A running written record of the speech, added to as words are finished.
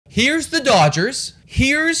Here's the Dodgers.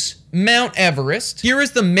 Here's Mount Everest. Here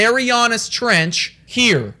is the Marianas Trench.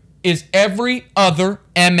 Here is every other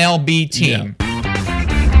MLB team. Yeah.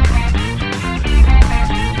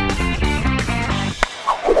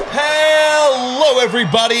 Hello,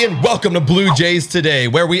 everybody, and welcome to Blue Jays Today,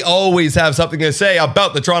 where we always have something to say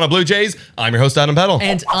about the Toronto Blue Jays. I'm your host, Adam Peddle.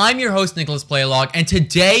 And I'm your host, Nicholas Playlog. And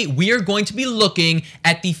today we are going to be looking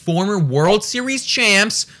at the former World Series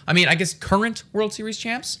champs. I mean, I guess current World Series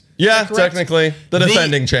champs? Yeah, technically. The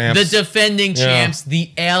defending champs. The defending champs,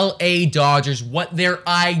 the LA Dodgers, what their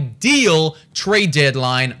ideal trade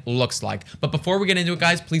deadline looks like. But before we get into it,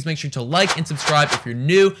 guys, please make sure to like and subscribe if you're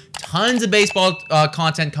new. Tons of baseball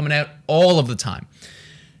content coming out all of the time.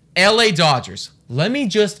 LA Dodgers, let me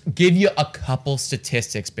just give you a couple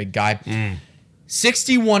statistics, big guy.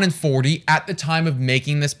 61-40 at the time of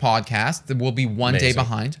making this podcast. That will be one day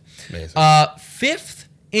behind. Fifth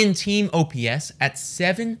in team OPS at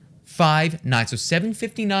 759. So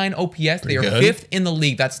 759 OPS. They are fifth in the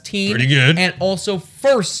league. That's team. Pretty good. And also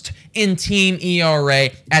first in team ERA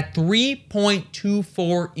at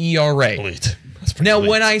 3.24 ERA. Elite. Now,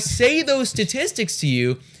 when I say those statistics to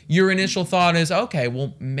you, your initial thought is, okay,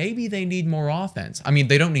 well, maybe they need more offense. I mean,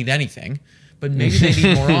 they don't need anything, but maybe they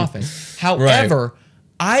need more offense. However,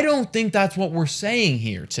 I don't think that's what we're saying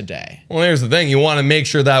here today. Well, here's the thing. You want to make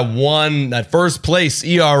sure that first place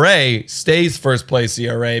ERA stays first place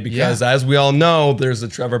ERA because, as we all know, there's the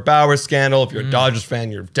Trevor Bauer scandal. If you're a Dodgers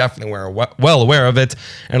fan, you're definitely well aware of it.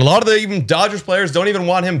 And a lot of the even Dodgers players don't even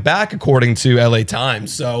want him back, according to LA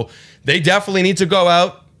Times. So they definitely need to go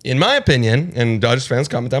out, in my opinion, and Dodgers fans,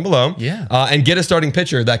 comment down below, and get a starting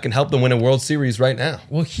pitcher that can help them win a World Series right now.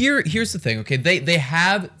 Well, here's the thing, okay? They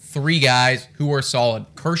have three guys who are solid.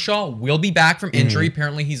 Kershaw will be back from injury.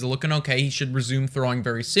 Apparently, he's looking okay. He should resume throwing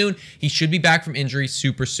very soon. He should be back from injury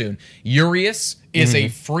super soon. Urias is a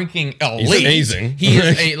freaking elite. He's amazing. He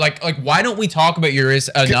is a like. Why don't we talk about Urias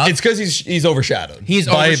enough? It's because he's overshadowed. He's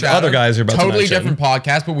by overshadowed. Other guys are about totally to mention. different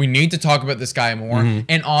podcast, but we need to talk about this guy more.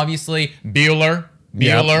 And obviously, Bueller,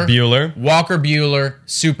 Walker Bueller,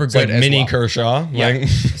 super good as mini well. Kershaw. Yeah.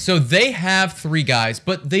 So they have three guys,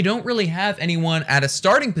 but they don't really have anyone at a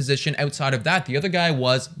starting position outside of that. The other guy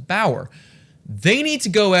was Bauer. They need to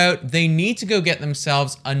go out. They need to go get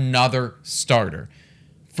themselves another starter.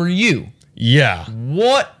 For you,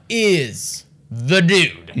 what is the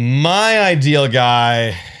dude? My ideal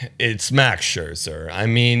guy, it's Max Scherzer. I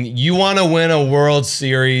mean, you want to win a World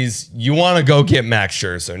Series, you want to go get Max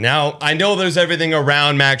Scherzer. Now, I know there's everything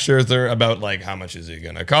around Max Scherzer about, like, how much is he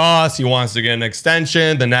going to cost? He wants to get an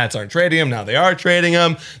extension. The Nats aren't trading him. Now they are trading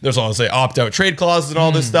him. There's all, say, opt-out trade clauses and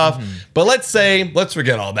all this stuff. But let's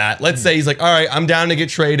forget all that. Let's say he's like, all right, I'm down to get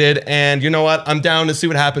traded, and you know what? I'm down to see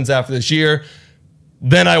what happens after this year.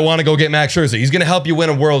 Then I want to go get Max Scherzer. He's going to help you win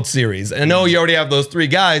a World Series. And I know you already have those three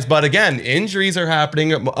guys, but again, injuries are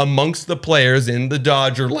happening amongst the players in the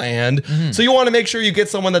Dodger land. So you want to make sure you get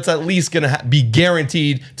someone that's at least going to be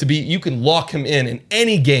guaranteed to be, you can lock him in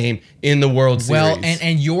any game in the World Series. Well,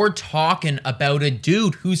 and you're talking about a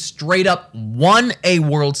dude who straight up won a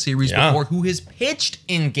World Series before, who has pitched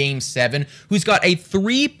in Game 7, who's got a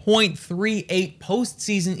 3.38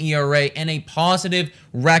 postseason ERA and a positive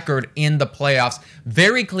record in the playoffs.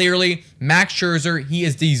 Very clearly, Max Scherzer, he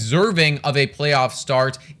is deserving of a playoff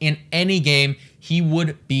start in any game. He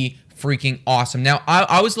would be freaking awesome. Now,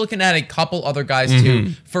 I was looking at a couple other guys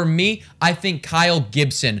too. For me, I think Kyle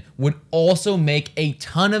Gibson would also make a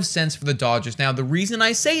ton of sense for the Dodgers. Now, the reason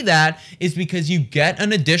I say that is because you get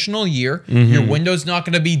an additional year. Your window's not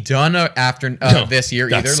going to be done after this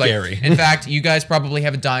year either. Scary. In fact, you guys probably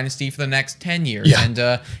have a dynasty for the next 10 years. And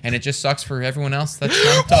it just sucks for everyone else that's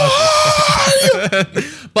not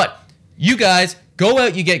Dodgers. But you guys go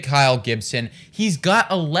out, you get Kyle Gibson. He's got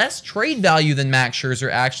a less trade value than Max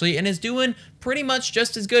Scherzer, actually, and is doing pretty much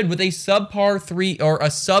just as good with a subpar 3 or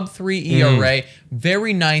a sub 3 ERA.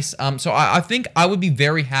 Very nice. So I think I would be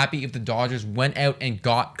very happy if the Dodgers went out and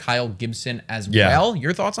got Kyle Gibson as well.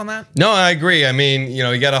 Your thoughts on that? No, I agree. I mean, you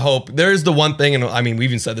know, you got to hope. There's the one thing, and I mean, we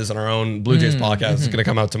even said this on our own Blue Jays podcast. It's going to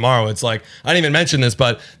come out tomorrow. It's like, I didn't even mention this,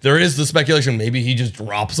 but there is the speculation maybe he just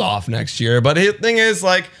drops off next year. But the thing is,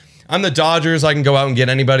 like, I'm the Dodgers. I can go out and get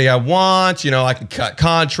anybody I want. You know, I can cut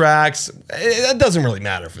contracts. That doesn't really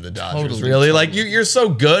matter for the Dodgers, really. Like, you're so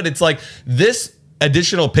good. It's like this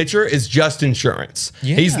additional pitcher is just insurance.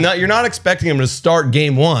 He's not. You're not expecting him to start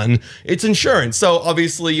game 1. It's insurance. So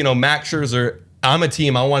obviously, you know, Max Scherzer I'm a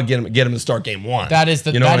team. I want to get him to start game 1. That is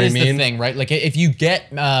the you know that what is I mean? the thing, right? Like if you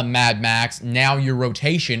get Mad Max, now your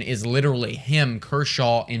rotation is literally him,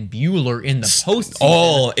 Kershaw, and Bueller in the postseason.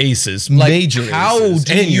 All aces, like, major how aces.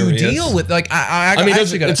 do you deal with like? I mean,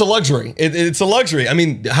 it's a luxury. It's a luxury. I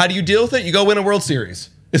mean, how do you deal with it? You go win a World Series.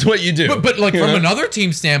 It's what you do. But like from another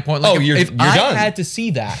team standpoint, like if I done. had to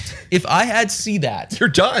see that, You're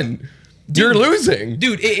done. You're losing.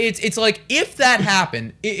 Dude, it's like if that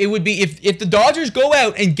happened, it would be if the Dodgers go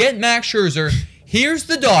out and get Max Scherzer, here's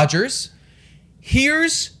the Dodgers,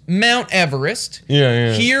 here's Mount Everest.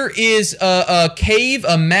 Yeah. Here is a cave,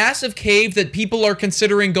 a massive cave that people are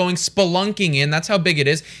considering going spelunking in. That's how big it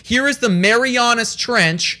is. Here is the Marianas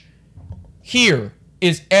Trench. Here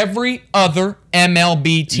is every other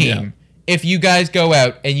MLB team. Yeah. If you guys go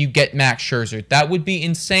out and you get Max Scherzer, that would be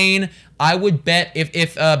insane. I would bet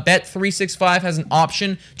if Bet365 has an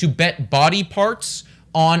option to bet body parts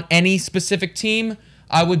on any specific team,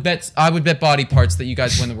 I would bet body parts that you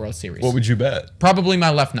guys win the World Series. What would you bet? Probably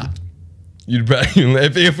my left nut. You'd bet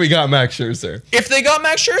if we got Max Scherzer. If they got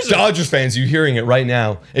Max Scherzer. Dodgers fans, you hearing it right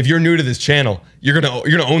now. If you're new to this channel, you're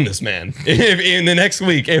gonna own this man. If in the next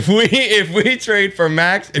week, if we trade for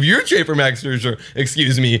Max, if you trade for Max Scherzer,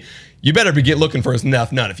 excuse me, you better be looking for his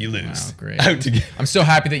left nut if you lose. Wow, great. I'm so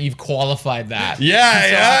happy that you've qualified that.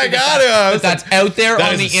 Yeah, I got it. That's out there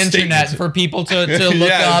on the internet for people to look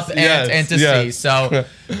up and to see. So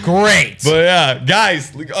great. But yeah,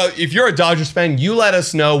 guys, if you're a Dodgers fan, you let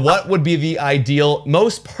us know what would be the ideal,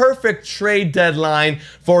 most perfect trade deadline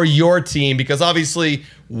for your team, because obviously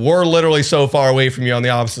we're literally so far away from you on the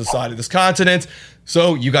opposite side of this continent.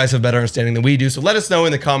 So you guys have better understanding than we do. So let us know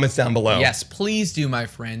in the comments down below. Yes, please do, my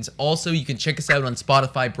friends. Also, you can check us out on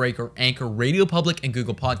Spotify, Breaker, Anchor, Radio Public, and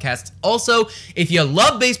Google Podcasts. Also, if you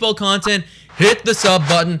love baseball content, hit the sub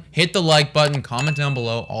button, hit the like button, comment down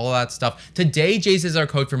below, all of that stuff. Today, Jace is our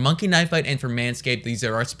code for Monkey Knife Fight and for Manscaped. These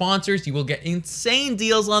are our sponsors. You will get insane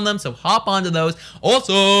deals on them, so hop onto those.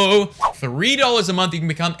 Also, $3 a month, you can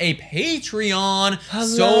become a Patreon.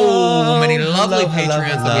 So many lovely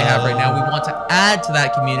Patreons that we have right now. We want to add to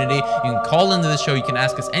that community. You can call into the show. You can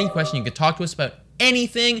ask us any question. You can talk to us about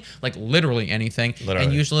anything, like literally anything.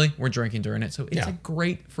 And usually we're drinking during it. So it's a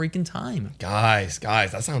great freaking time. Guys,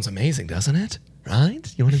 that sounds amazing, doesn't it?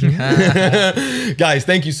 Right? You want to do it? Guys,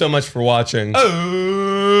 thank you so much for watching.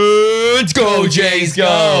 Let's go, Jays,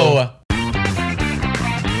 go.